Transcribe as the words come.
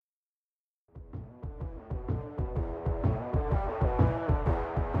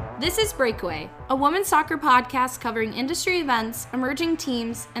This is Breakaway, a women's soccer podcast covering industry events, emerging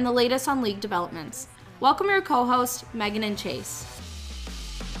teams, and the latest on league developments. Welcome your co-hosts, Megan and Chase.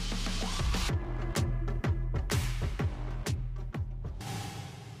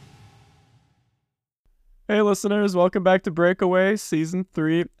 Hey listeners, welcome back to Breakaway, Season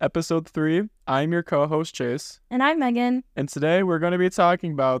 3, Episode 3. I'm your co-host, Chase. And I'm Megan. And today we're going to be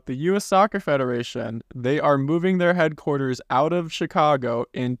talking about the U.S. Soccer Federation. They are moving their headquarters out of Chicago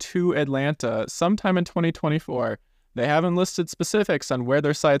into Atlanta sometime in 2024. They haven't listed specifics on where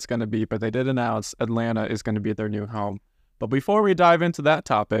their site's going to be, but they did announce Atlanta is going to be their new home. But before we dive into that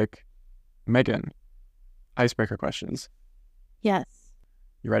topic, Megan, icebreaker questions. Yes.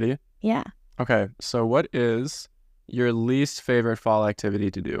 You ready? Yeah. Okay, so what is your least favorite fall activity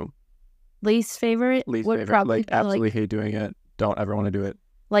to do? Least favorite? Least would favorite, probably like be absolutely hate doing it. Don't ever want to do it.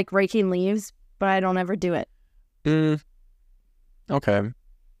 like raking leaves, but I don't ever do it. Okay,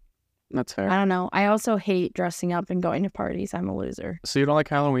 that's I fair. don't know. I also hate dressing up and going to parties. I'm a loser. So you don't like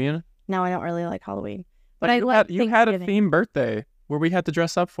Halloween? No, I don't really like Halloween. But you had a theme birthday where we had to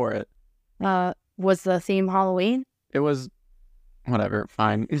dress up for it. Was the theme Halloween? It was, whatever,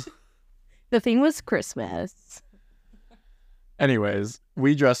 fine. The theme was Christmas. Anyways,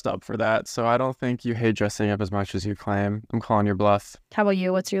 we dressed up for that, so I don't think you hate dressing up as much as you claim. I'm calling your bluff. How about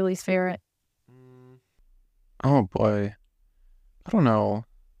you? What's your least favorite? Oh boy, I don't know.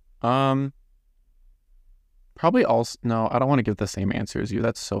 Probably also no. I don't want to give the same answer as you.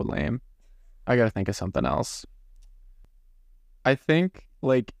 That's so lame. I gotta think of something else. I think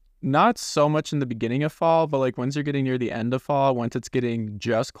not so much in the beginning of fall, but like once you're getting near the end of fall, once it's getting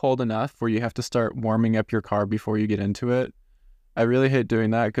just cold enough where you have to start warming up your car before you get into it. I really hate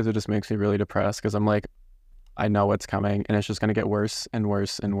doing that because it just makes me really depressed because I'm like, I know what's coming and it's just going to get worse and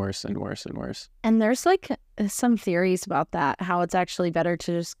worse and worse and worse and worse. And there's some theories about that, how it's actually better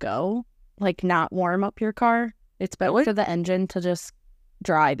to just go, not warm up your car. It's better for the engine to just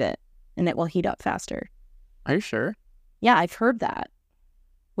drive it and it will heat up faster. Are you sure? Yeah, I've heard that.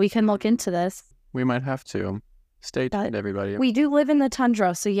 We can look into this. We might have to. Stay tuned, everybody. We do live in the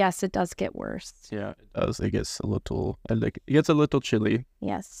tundra, so yes, it does get worse. Yeah, it does. It gets a little chilly.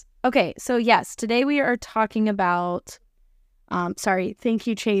 Yes. Okay, so yes, today we are talking about, thank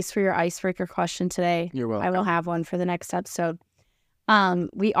you, Chase, for your icebreaker question today. You're welcome. I will have one for the next episode.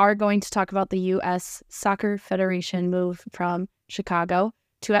 We are going to talk about the U.S. Soccer Federation move from Chicago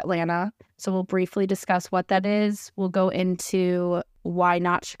to Atlanta. So we'll briefly discuss what that is. We'll go into why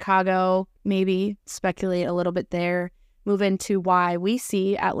not Chicago, maybe speculate a little bit there, move into why we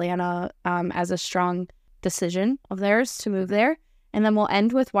see Atlanta as a strong decision of theirs to move there. And then we'll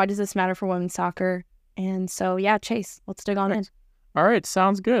end with why does this matter for women's soccer? And so, yeah, Chase, let's dig on in. All right,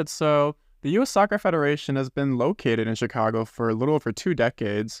 sounds good. So the U.S. Soccer Federation has been located in Chicago for a little over 2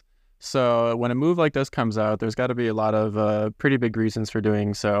 decades. So when a move like this comes out, there's got to be a lot of pretty big reasons for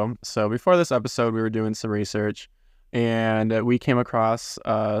doing so. So before this episode, we were doing some research, and we came across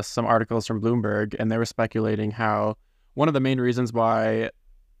some articles from Bloomberg, and they were speculating how one of the main reasons why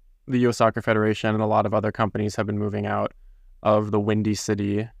the U.S. Soccer Federation and a lot of other companies have been moving out of the Windy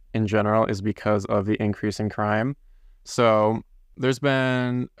City in general is because of the increase in crime. So there's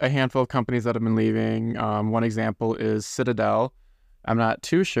been a handful of companies that have been leaving. One example is Citadel. I'm not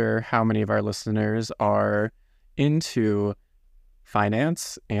too sure how many of our listeners are into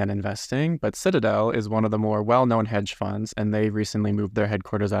finance and investing, but Citadel is one of the more well-known hedge funds, and they recently moved their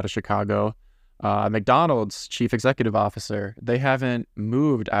headquarters out of Chicago. McDonald's chief executive officer, they haven't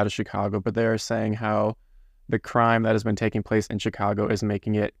moved out of Chicago, but they're saying how the crime that has been taking place in Chicago is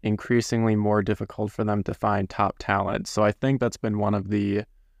making it increasingly more difficult for them to find top talent. So I think that's been one of the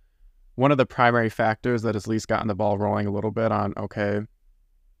primary factors that has at least gotten the ball rolling a little bit on, okay,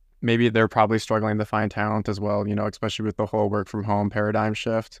 maybe they're probably struggling to find talent as well, especially with the whole work from home paradigm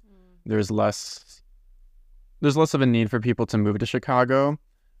shift. There's less of a need for people to move to Chicago.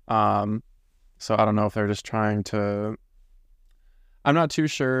 So I don't know if they're just trying to, I'm not too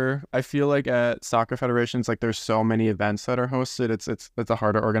sure. I feel like at soccer federations, there's so many events that are hosted. It's a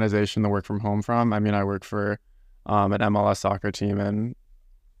harder organization to work from home from. I mean, I work for an MLS soccer team, and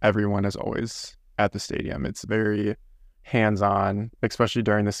everyone is always at the stadium. It's very hands-on, especially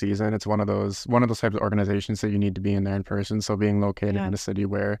during the season. It's one of those types of organizations that you need to be in there in person. So being located in a city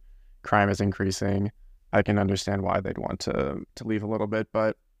where crime is increasing, I can understand why they'd want to leave a little bit.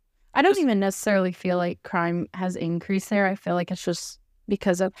 But I don't even necessarily feel like crime has increased there. I feel like it's just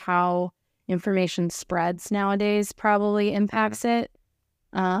because of how information spreads nowadays probably impacts it.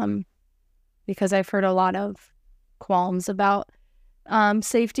 Because I've heard a lot of qualms about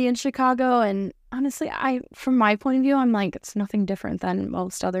safety in Chicago, and honestly, from my point of view, I'm like, it's nothing different than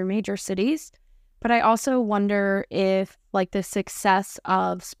most other major cities. But I also wonder if like the success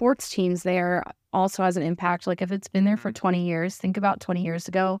of sports teams there also has an impact. Like if it's been there for 20 years, think about 20 years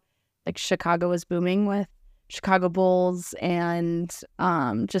ago, like Chicago was booming with Chicago Bulls and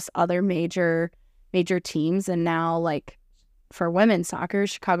just other major teams. And now like for women's soccer,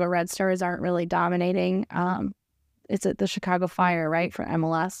 Chicago Red Stars aren't really dominating. It's the Chicago Fire, right, for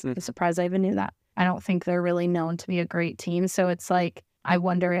MLS. I'm surprised I even knew that. I don't think they're really known to be a great team. So it's like, I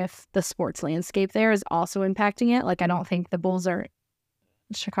wonder if the sports landscape there is also impacting it. Like, I don't think the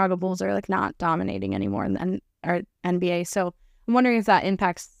Chicago Bulls are like not dominating anymore in our NBA. So I'm wondering if that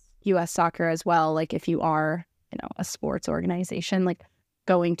impacts U.S. soccer as well. Like if you are, a sports organization, like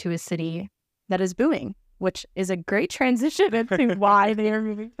going to a city that is booming, which is a great transition into why they are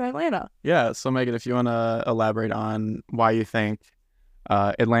moving to Atlanta. Yeah. So Megan, if you want to elaborate on why you think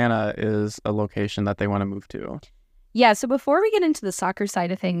Atlanta is a location that they want to move to. Yeah, so before we get into the soccer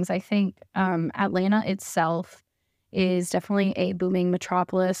side of things, I think Atlanta itself is definitely a booming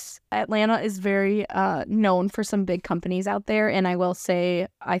metropolis. Atlanta is very known for some big companies out there, and I will say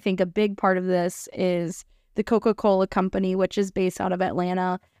I think a big part of this is the Coca-Cola company, which is based out of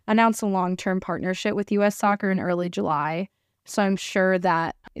Atlanta, announced a long-term partnership with U.S. Soccer in early July. So I'm sure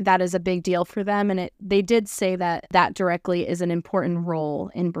that is a big deal for them, and they did say that directly is an important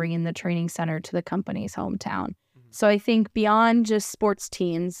role in bringing the training center to the company's hometown. So I think beyond just sports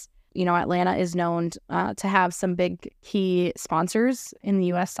teams, Atlanta is known to have some big key sponsors in the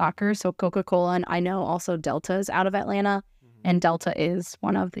U.S. soccer. So Coca-Cola, and I know also Delta is out of Atlanta, and Delta is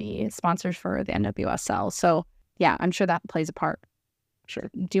one of the sponsors for the NWSL. So yeah, I'm sure that plays a part. Sure.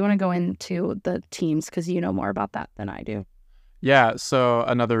 Do you want to go into the teams because you know more about that than I do? Yeah, so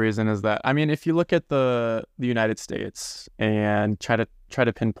another reason is that, if you look at the United States and try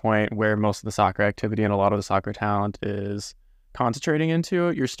to pinpoint where most of the soccer activity and a lot of the soccer talent is concentrating into,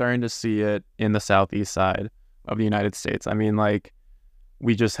 you're starting to see it in the southeast side of the United States.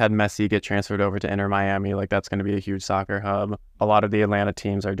 We just had Messi get transferred over to Inter Miami. Like, that's going to be a huge soccer hub. A lot of the Atlanta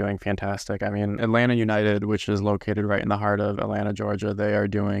teams are doing fantastic. Atlanta United, which is located right in the heart of Atlanta, Georgia, they are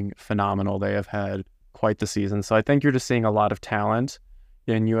doing phenomenal. They have had quite the season. So I think you're just seeing a lot of talent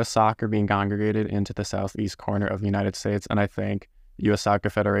in U.S. soccer being congregated into the southeast corner of the United States. And I think U.S. Soccer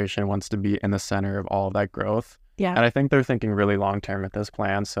Federation wants to be in the center of all of that growth. Yeah. And I think they're thinking really long-term with this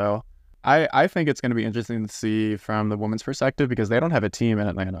plan. So I think it's going to be interesting to see from the women's perspective because they don't have a team in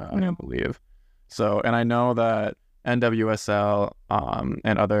Atlanta, I don't believe. So, and I know that NWSL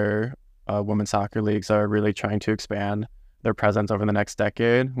and other women's soccer leagues are really trying to expand their presence over the next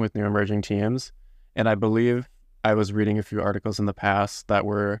decade with new emerging teams. And I believe I was reading a few articles in the past that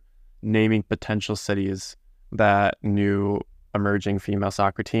were naming potential cities that new emerging female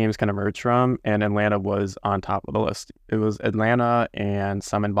soccer teams can emerge from, and Atlanta was on top of the list. It was Atlanta and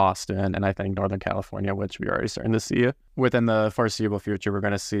some in Boston, and I think Northern California, which we're already starting to see. Within the foreseeable future, we're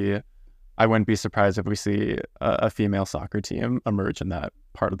going to see, I wouldn't be surprised if we see a female soccer team emerge in that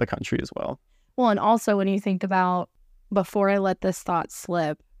part of the country as well. Well, and also when you think about, before I let this thought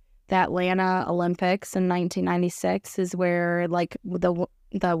slip, the Atlanta Olympics in 1996 is where like the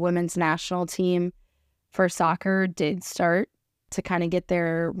women's national team for soccer did start to kind of get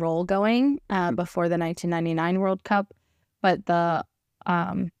their role going before the 1999 World Cup. But that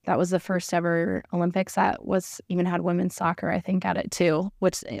was the first ever Olympics that even had women's soccer, I think, at it too,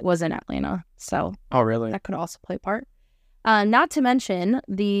 which it was in Atlanta. So oh, really? That could also play a part. Not to mention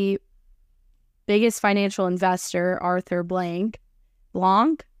the biggest financial investor, Arthur Blank.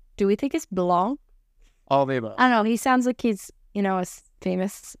 Do we think it's Blanc? All the above. I don't know. He sounds like he's, a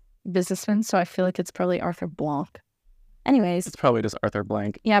famous businessman, so I feel like it's probably Arthur Blanc. Anyways. It's probably just Arthur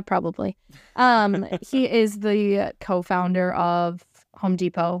Blank. Yeah, probably. He is the co-founder of Home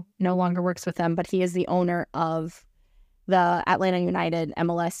Depot, no longer works with them, but he is the owner of the Atlanta United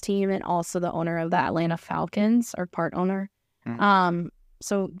MLS team and also the owner of the Atlanta Falcons, or part owner. Mm-hmm.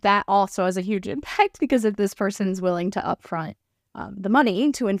 So that also has a huge impact because if this person's willing to upfront the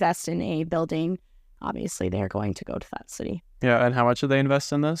money to invest in a building, obviously they're going to go to that city. Yeah, and how much did they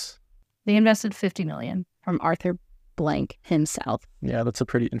invest in this? They invested $50 million from Arthur Blank himself. Yeah, that's a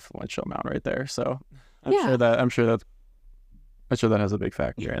pretty influential amount right there. So I'm sure that has a big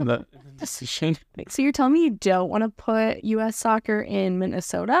factor in that decision. So you're telling me you don't want to put U.S. soccer in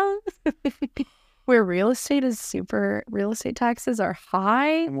Minnesota, where real estate taxes are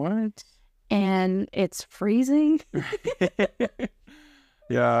high? What? And it's freezing?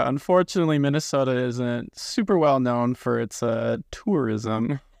 Yeah, unfortunately, Minnesota isn't super well known for its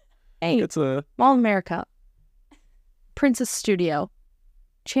tourism. Hey, it's a Mall of America, Princess Studio.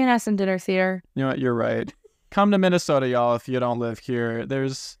 Chanhassen Dinner Theater. You know what? You're right. Come to Minnesota, y'all, if you don't live here.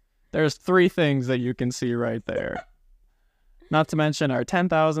 There's 3 things that you can see right there. Not to mention our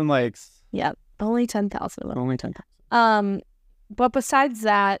 10,000 lakes. Yep, only 10,000 of them. Only 10,000. But besides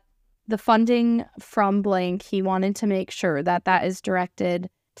that, the funding from Blank, he wanted to make sure that that is directed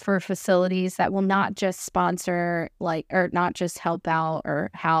for facilities that will not just sponsor, or not just help out or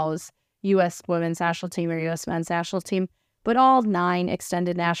house U.S. women's national team or U.S. men's national team, but all 9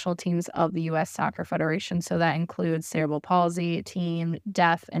 extended national teams of the U.S. Soccer Federation. So that includes cerebral palsy team,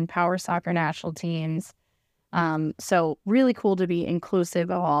 deaf and power soccer national teams. So really cool to be inclusive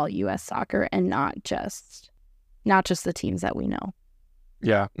of all U.S. soccer and not just the teams that we know.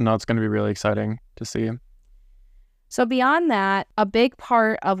 Yeah, no, it's going to be really exciting to see. So beyond that, a big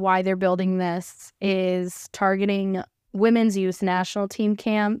part of why they're building this is targeting women's youth national team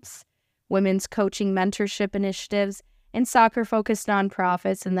camps, women's coaching mentorship initiatives, and soccer-focused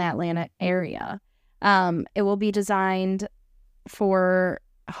nonprofits in the Atlanta area. It will be designed for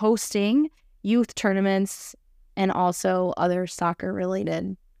hosting youth tournaments and also other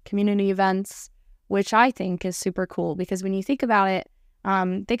soccer-related community events, which I think is super cool because when you think about it,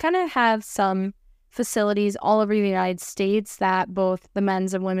 they kind of have some facilities all over the United States that both the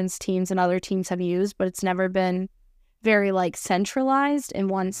men's and women's teams and other teams have used, but it's never been very centralized in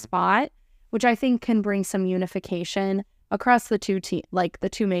one spot, which I think can bring some unification across the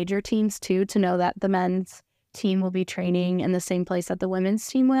two major teams too, to know that the men's team will be training in the same place that the women's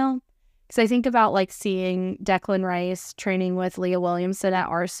team will. Because I think about seeing Declan Rice training with Leah Williamson at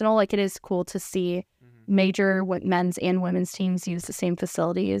Arsenal. It is cool to see major men's and women's teams use the same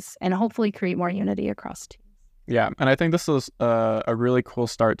facilities and hopefully create more unity across teams. Yeah, and I think this is a really cool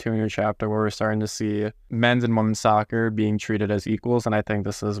start to a new chapter where we're starting to see men's and women's soccer being treated as equals, and I think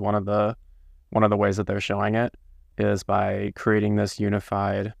this is one of the ways that they're showing it is by creating this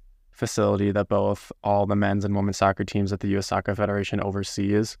unified facility that both all the men's and women's soccer teams that the U.S. Soccer Federation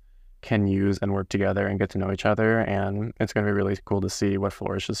oversees can use and work together and get to know each other, and it's going to be really cool to see what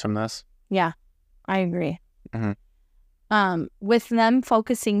flourishes from this. Yeah, I agree. Mm-hmm. With them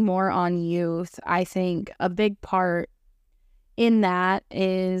focusing more on youth, I think a big part in that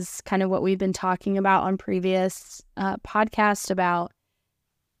is kind of what we've been talking about on previous podcasts about,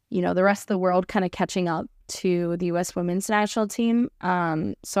 the rest of the world kind of catching up to the U.S. women's national team.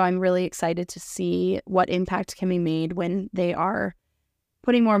 So I'm really excited to see what impact can be made when they are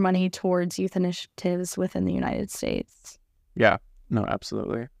putting more money towards youth initiatives within the United States. Yeah, no,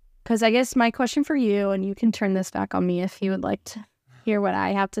 absolutely. Because I guess my question for you, and you can turn this back on me if you would like to hear what I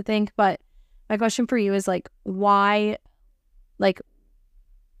have to think, but my question for you is why,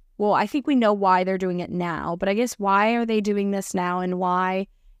 I think we know why they're doing it now, but I guess why are they doing this now and why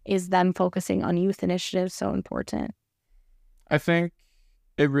is them focusing on youth initiatives so important? I think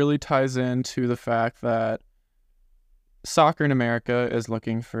it really ties into the fact that soccer in America is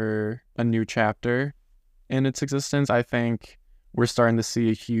looking for a new chapter in its existence. I think we're starting to see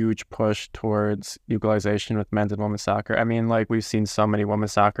a huge push towards equalization with men's and women's soccer. I mean, we've seen so many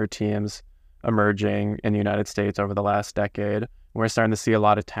women's soccer teams emerging in the United States over the last decade. We're starting to see a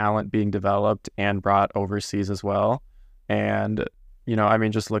lot of talent being developed and brought overseas as well. And,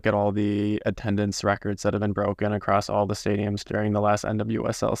 just look at all the attendance records that have been broken across all the stadiums during the last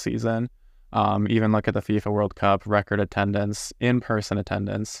NWSL season. Even look at the FIFA World Cup record attendance, in-person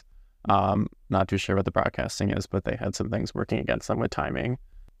attendance. Not too sure what the broadcasting is, but they had some things working against them with timing.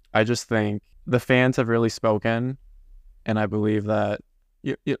 I just think the fans have really spoken, and I believe that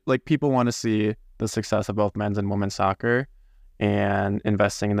people want to see the success of both men's and women's soccer and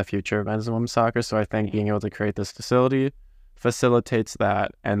investing in the future of men's and women's soccer. So I think being able to create this facility facilitates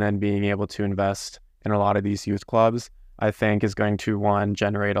that, and then being able to invest in a lot of these youth clubs, I think is going to, one,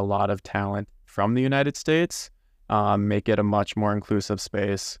 generate a lot of talent from the United States, make it a much more inclusive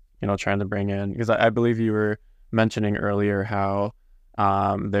space, trying to bring in, because I believe you were mentioning earlier how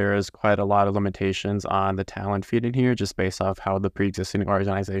there is quite a lot of limitations on the talent feeding here, just based off how the pre-existing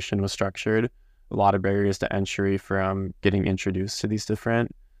organization was structured. A lot of barriers to entry from getting introduced to these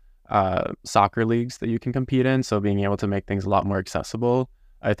different soccer leagues that you can compete in. So being able to make things a lot more accessible,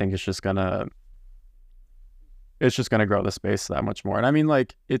 I think it's just gonna grow the space that much more. And I mean,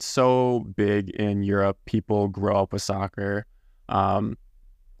 it's so big in Europe. People grow up with soccer.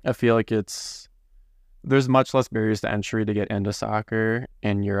 I feel like there's much less barriers to entry to get into soccer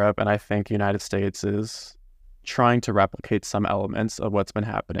in Europe. And I think the United States is trying to replicate some elements of what's been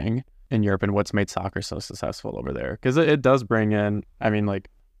happening in Europe and what's made soccer so successful over there. Because it does bring in,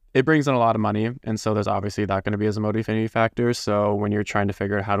 it brings in a lot of money. And so there's obviously not going to be as a motivating factor. So when you're trying to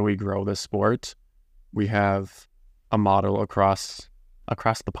figure out how do we grow this sport, we have a model across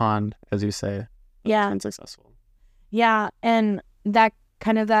across the pond, as you say. Yeah. And successful. Yeah. And that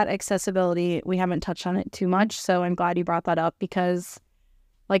kind of that accessibility, we haven't touched on it too much. So I'm glad you brought that up because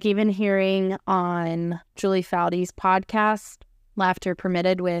like even hearing on Julie Foudy's podcast, Laughter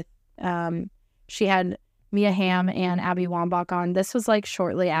Permitted with, she had Mia Hamm and Abby Wambach on. This was like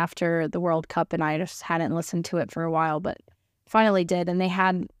shortly after the World Cup and I just hadn't listened to it for a while, but finally did. And they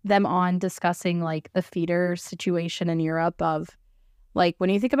had them on discussing like the feeder situation in Europe of like, when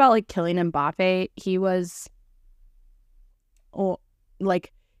you think about like Kylian Mbappe, he was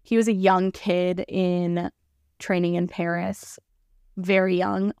a young kid in training in Paris, very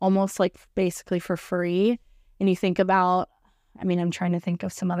young, almost like basically for free. And you think about, I mean, I'm trying to think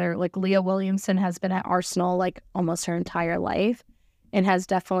of some other, like Leah Williamson has been at Arsenal like almost her entire life and has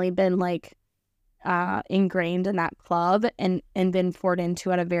definitely been like ingrained in that club and been poured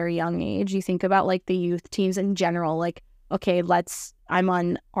into at a very young age. You think about like the youth teams in general, like, okay, I'm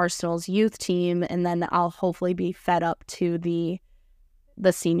on Arsenal's youth team and then I'll hopefully be fed up to the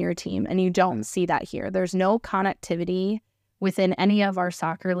senior team. And you don't see that here. There's no connectivity within any of our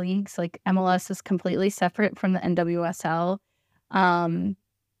soccer leagues. Like MLS is completely separate from the NWSL.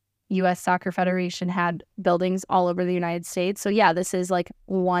 U.S. Soccer Federation had buildings all over the United States. So yeah, this is like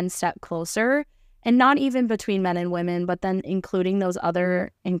one step closer, and not even between men and women, but then including those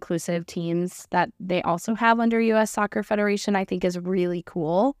other inclusive teams that they also have under U.S. Soccer Federation, I think is really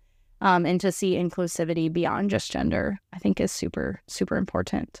cool. And to see inclusivity beyond just gender, I think is super, super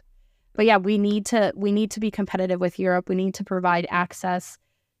important. But yeah, we need to be competitive with Europe. We need to provide access.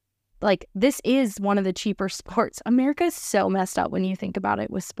 Like, this is one of the cheaper sports. America is so messed up when you think about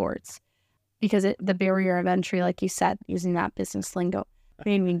it with sports because the barrier of entry, like you said, using that business lingo,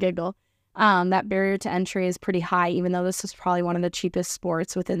 made me giggle. That barrier to entry is pretty high, even though this is probably one of the cheapest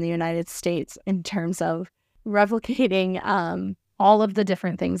sports within the United States in terms of replicating all of the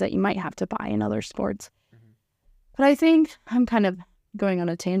different things that you might have to buy in other sports. Mm-hmm. But I think I'm kind of going on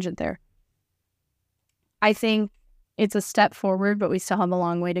a tangent there. I think it's a step forward, but we still have a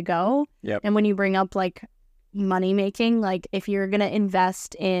long way to go. Yep. And when you bring up like money making, like if you're going to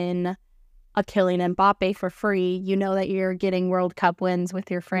invest in a Kylian Mbappe for free, you know that you're getting World Cup wins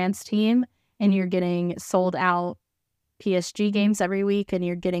with your France team and you're getting sold out PSG games every week and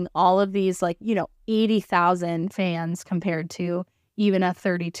you're getting all of these 80,000 fans compared to even a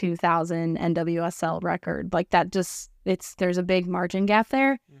 32,000 NWSL record. Like that there's a big margin gap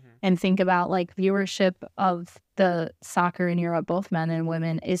there. Mm-hmm. And think about like viewership of the soccer in Europe, both men and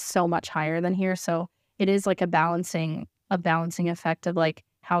women, is so much higher than here. So it is like a balancing effect of like,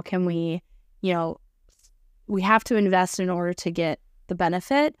 how can we, we have to invest in order to get the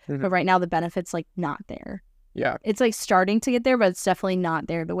benefit. Mm-hmm. But right now the benefit's like not there. Yeah. It's like starting to get there, but it's definitely not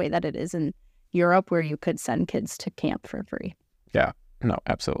there the way that it is in Europe where you could send kids to camp for free. Yeah. No,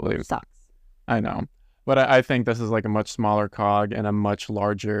 absolutely. It sucks. I know. But I think this is like a much smaller cog and a much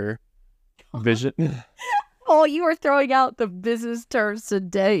larger vision. Oh, you are throwing out the business terms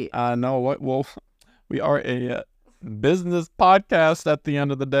today. No, what? Well, we are a business podcast at the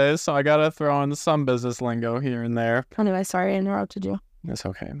end of the day, so I got to throw in some business lingo here and there. Anyway, sorry I interrupted you. It's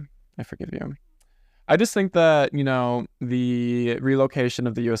okay. I forgive you. I just think that, the relocation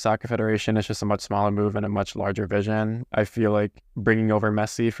of the U.S. Soccer Federation is just a much smaller move and a much larger vision. I feel like bringing over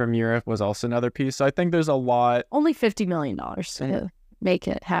Messi from Europe was also another piece. So I think there's a lot. Only $50 million to make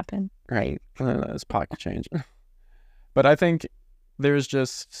it happen. Right. That's pocket change. But I think there's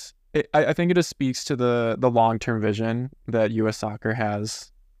just, I think it just speaks to the long-term vision that U.S. Soccer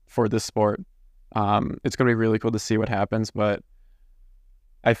has for this sport. It's going to be really cool to see what happens, but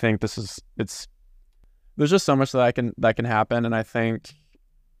I think there's just so much that can happen, and I think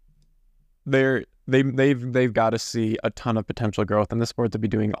they've got to see a ton of potential growth in the sport to be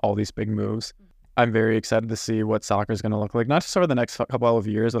doing all these big moves. I'm very excited to see what soccer is going to look like, not just over the next couple of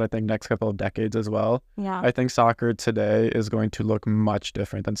years, but I think next couple of decades as well. Yeah. I think soccer today is going to look much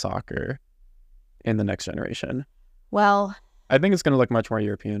different than soccer in the next generation. Well, I think it's going to look much more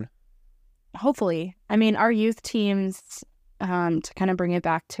European. Hopefully. I mean, our youth teams, to kind of bring it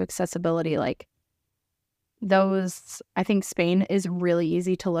back to accessibility, like those, I think Spain is really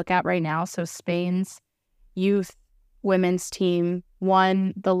easy to look at right now. So Spain's youth women's team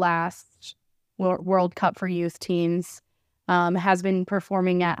won the last World Cup for youth teams, has been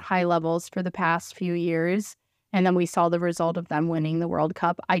performing at high levels for the past few years. And then we saw the result of them winning the World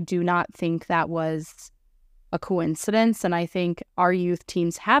Cup. I do not think that was a coincidence. And I think our youth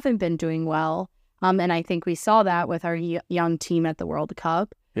teams haven't been doing well. And I think we saw that with our young team at the World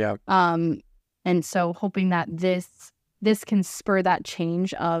Cup. Yeah. And so hoping that this can spur that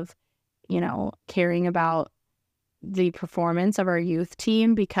change of, caring about the performance of our youth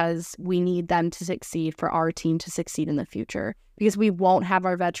team, because we need them to succeed for our team to succeed in the future, because we won't have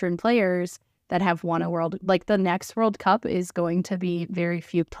our veteran players that have won a world. Like, the next World Cup is going to be very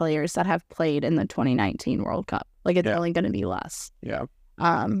few players that have played in the 2019 World Cup. Like, it's only going to be less. Yeah.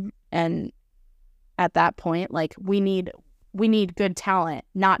 And at that point, like, we need good talent,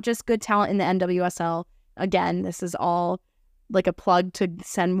 not just good talent in the NWSL. Again, this is all like a plug to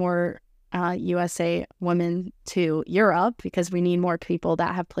send more USA women to Europe, because we need more people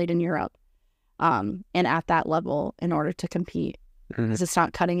that have played in Europe and at that level in order to compete, because it's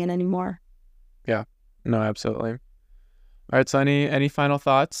not cutting it anymore. Yeah, no, absolutely. All right, so any final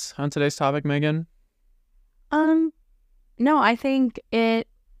thoughts on today's topic, Megan? No, I think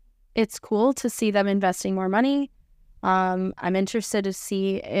it's cool to see them investing more money. I'm interested to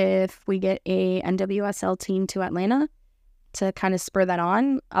see if we get a NWSL team to Atlanta to kind of spur that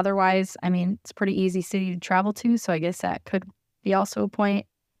on. Otherwise, I mean, it's a pretty easy city to travel to, so I guess that could be also a point.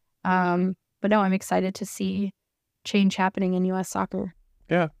 But no, I'm excited to see change happening in U.S. soccer.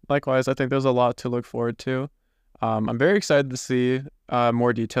 Yeah, likewise. I think there's a lot to look forward to. I'm very excited to see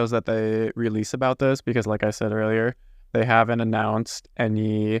more details that they release about this, because like I said earlier, they haven't announced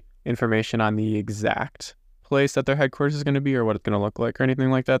any information on the exact place that their headquarters is going to be or what it's going to look like or anything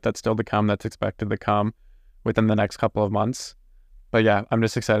like that. That's still to come. That's expected to come within the next couple of months. But yeah, I'm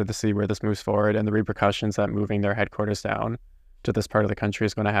just excited to see where this moves forward and the repercussions that moving their headquarters down to this part of the country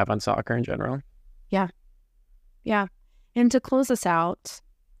is going to have on soccer in general. Yeah. And to close us out,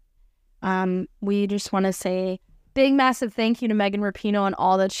 we just want to say big, massive thank you to Megan Rapinoe and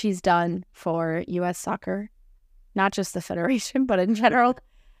all that she's done for U.S. soccer, not just the Federation, but in general.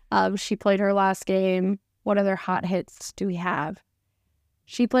 She played her last game. What other hot hits do we have?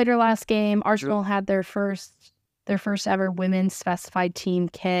 She played her last game. Arsenal had their first ever women's specified team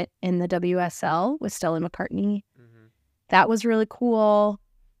kit in the WSL with Stella McCartney. That was really cool.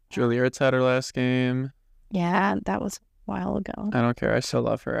 Julia Ertz had her last game. Yeah, that was a while ago. I don't care. I still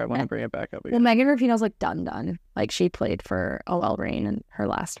love her. I want to bring it back up again. Well, Megan Rapinoe's like done. Like, she played for OL Reign in her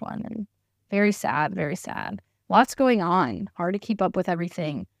last one, and very sad, very sad. Lots going on. Hard to keep up with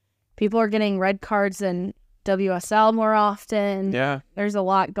everything. People are getting red cards in WSL more often. Yeah. There's a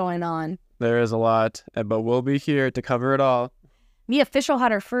lot going on. There is a lot, but we'll be here to cover it all. Mia Fishel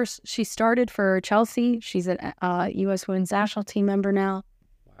had her first. She started for Chelsea. She's a U.S. Women's National Team member now.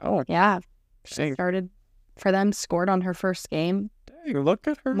 Wow. Yeah. She started for them, scored on her first game. Dang, look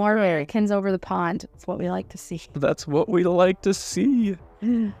at her. More Americans over the pond. That's what we like to see. That's what we like to see.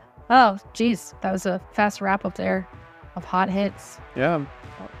 Oh, geez. That was a fast wrap up there of hot hits. Yeah.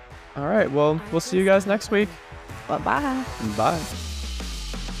 All right. Well, we'll see you guys next week. Bye-bye. Bye.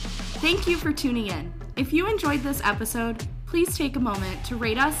 Thank you for tuning in. If you enjoyed this episode, please take a moment to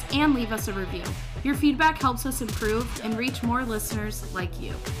rate us and leave us a review. Your feedback helps us improve and reach more listeners like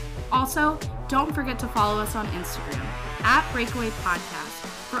you. Also, don't forget to follow us on Instagram @Breakaway Podcast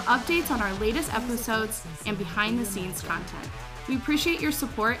for updates on our latest episodes and behind the scenes content. We appreciate your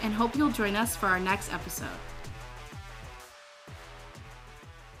support and hope you'll join us for our next episode.